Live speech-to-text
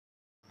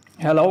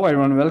Hello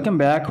everyone, welcome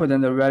back with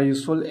another very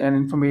useful and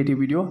informative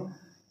video.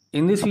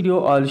 In this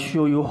video, I'll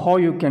show you how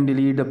you can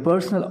delete the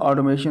personal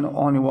automation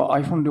on your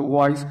iPhone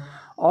device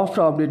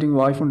after updating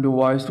your iPhone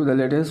device to the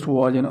latest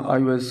version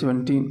iOS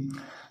 17.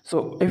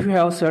 So if you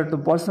have set the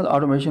personal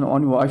automation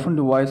on your iPhone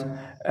device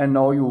and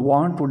now you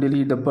want to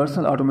delete the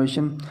personal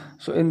automation,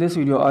 so in this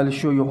video I'll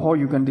show you how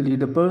you can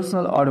delete the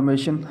personal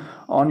automation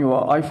on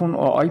your iPhone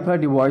or iPad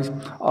device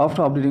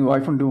after updating your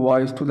iPhone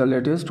device to the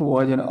latest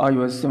version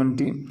iOS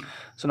 17.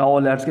 So now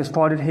let's get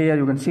started. Here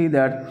you can see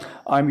that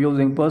I'm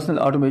using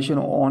personal automation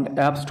on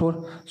App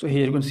Store. So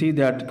here you can see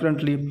that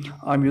currently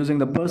I'm using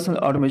the personal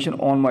automation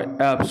on my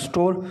App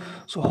Store.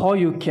 So how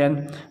you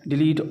can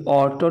delete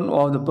or turn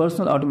off the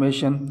personal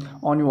automation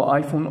on your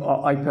iPhone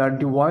or iPad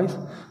device.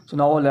 So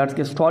now let's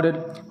get started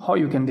how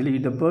you can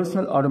delete the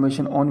personal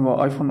automation on your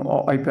iPhone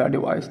or iPad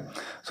device.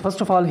 So first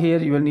of all, here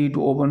you will need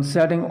to open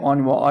setting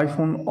on your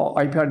iPhone or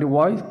iPad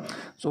device.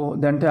 So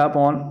then tap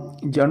on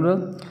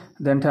general,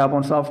 then tap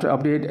on software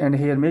update, and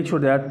here make sure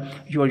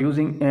that you are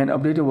using an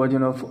updated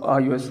version of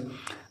iOS.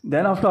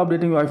 Then after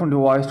updating your iPhone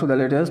device to the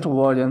latest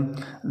version,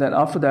 then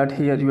after that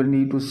here you will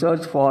need to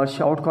search for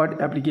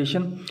shortcut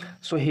application.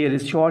 So here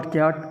is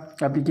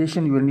shortcut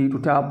application, you will need to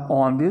tap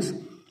on this.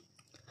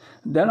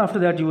 Then after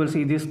that you will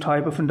see this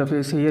type of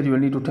interface. Here you will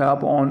need to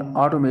tap on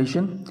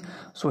automation.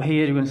 So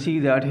here you can see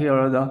that here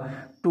are the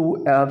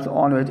two apps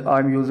on which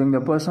I'm using the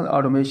personal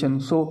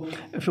automation. So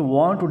if you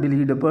want to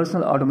delete the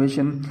personal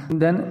automation,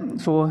 then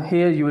so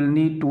here you will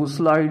need to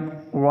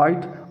slide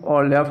right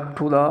or left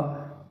to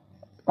the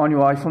on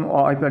your iPhone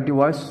or iPad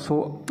device.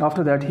 So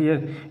after that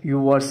here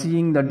you are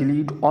seeing the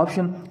delete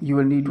option, you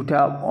will need to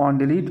tap on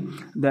delete.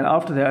 Then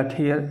after that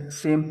here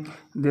same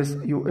this,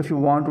 if you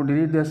want to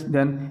delete this,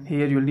 then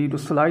here you will need to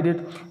slide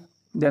it.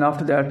 Then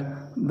after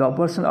that the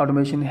personal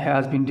automation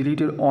has been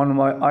deleted on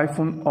my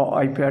iPhone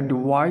or iPad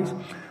device.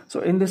 So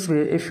in this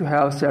way, if you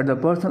have set the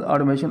personal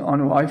automation on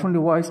your iPhone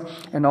device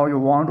and now you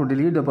want to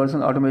delete the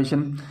personal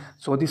automation,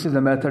 so this is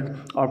the method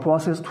or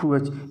process through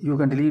which you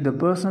can delete the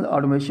personal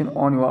automation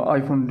on your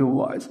iPhone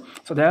device.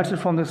 So that's it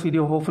from this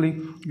video.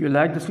 Hopefully you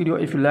like this video.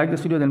 If you like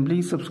this video, then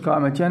please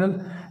subscribe my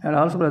channel and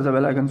also press the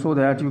bell icon so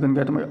that you can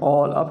get my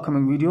all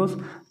upcoming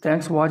videos.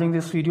 Thanks for watching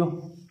this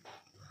video.